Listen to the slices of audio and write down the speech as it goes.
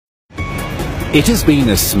It has been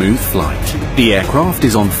a smooth flight. The aircraft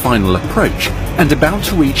is on final approach and about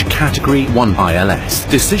to reach Category 1 ILS,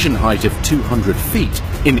 decision height of 200 feet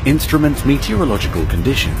in instrument meteorological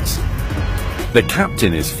conditions. The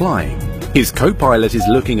captain is flying. His co-pilot is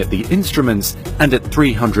looking at the instruments and at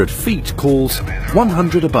 300 feet calls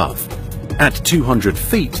 100 above. At 200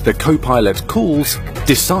 feet, the co-pilot calls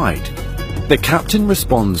decide. The captain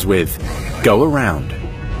responds with go around,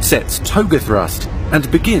 sets toga thrust and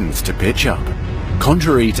begins to pitch up.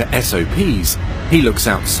 Contrary to SOPs, he looks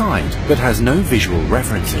outside but has no visual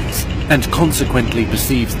references and consequently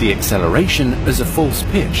perceives the acceleration as a false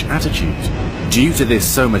pitch attitude. Due to this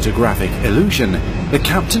somatographic illusion, the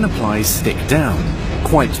captain applies stick down,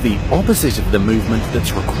 quite the opposite of the movement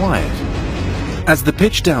that's required. As the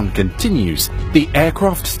pitch down continues, the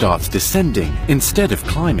aircraft starts descending instead of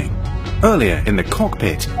climbing. Earlier in the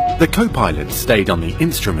cockpit, the co-pilot stayed on the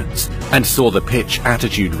instruments and saw the pitch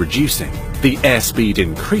attitude reducing, the airspeed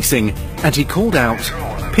increasing, and he called out,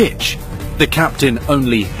 pitch. The captain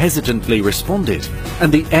only hesitantly responded,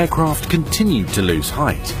 and the aircraft continued to lose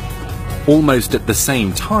height. Almost at the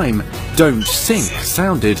same time, don't sink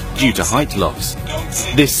sounded due to height loss.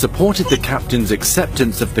 This supported the captain's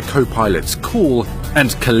acceptance of the co-pilot's call,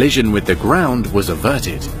 and collision with the ground was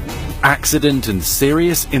averted. Accident and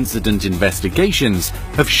serious incident investigations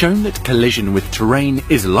have shown that collision with terrain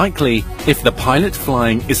is likely if the pilot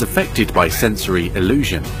flying is affected by sensory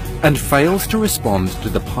illusion and fails to respond to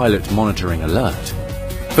the pilot monitoring alert.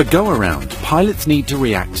 For go-around, pilots need to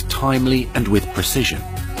react timely and with precision.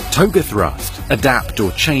 Toga thrust, adapt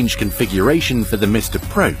or change configuration for the missed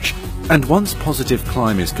approach, and once positive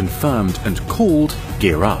climb is confirmed and called,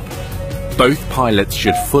 gear up. Both pilots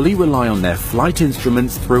should fully rely on their flight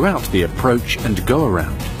instruments throughout the approach and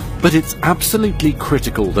go-around, but it's absolutely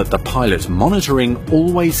critical that the pilot monitoring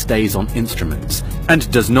always stays on instruments and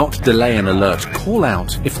does not delay an alert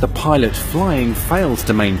call-out if the pilot flying fails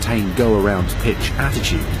to maintain go-around pitch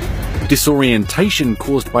attitude. Disorientation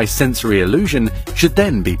caused by sensory illusion should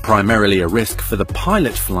then be primarily a risk for the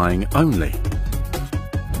pilot flying only.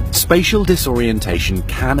 Spatial disorientation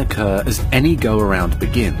can occur as any go-around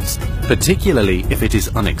begins, particularly if it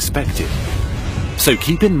is unexpected. So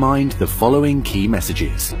keep in mind the following key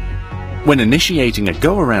messages. When initiating a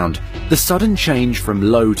go-around, the sudden change from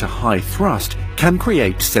low to high thrust can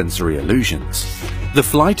create sensory illusions. The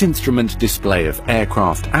flight instrument display of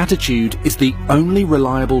aircraft attitude is the only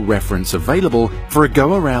reliable reference available for a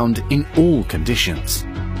go-around in all conditions.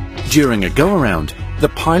 During a go-around, the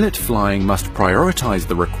pilot flying must prioritize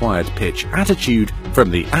the required pitch attitude from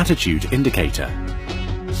the attitude indicator.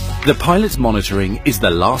 The pilot monitoring is the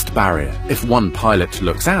last barrier if one pilot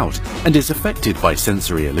looks out and is affected by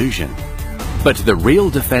sensory illusion. But the real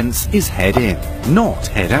defense is head in, not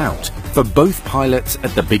head out, for both pilots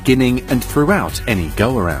at the beginning and throughout any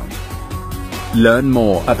go-around. Learn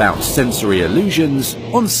more about sensory illusions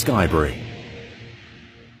on Skybury.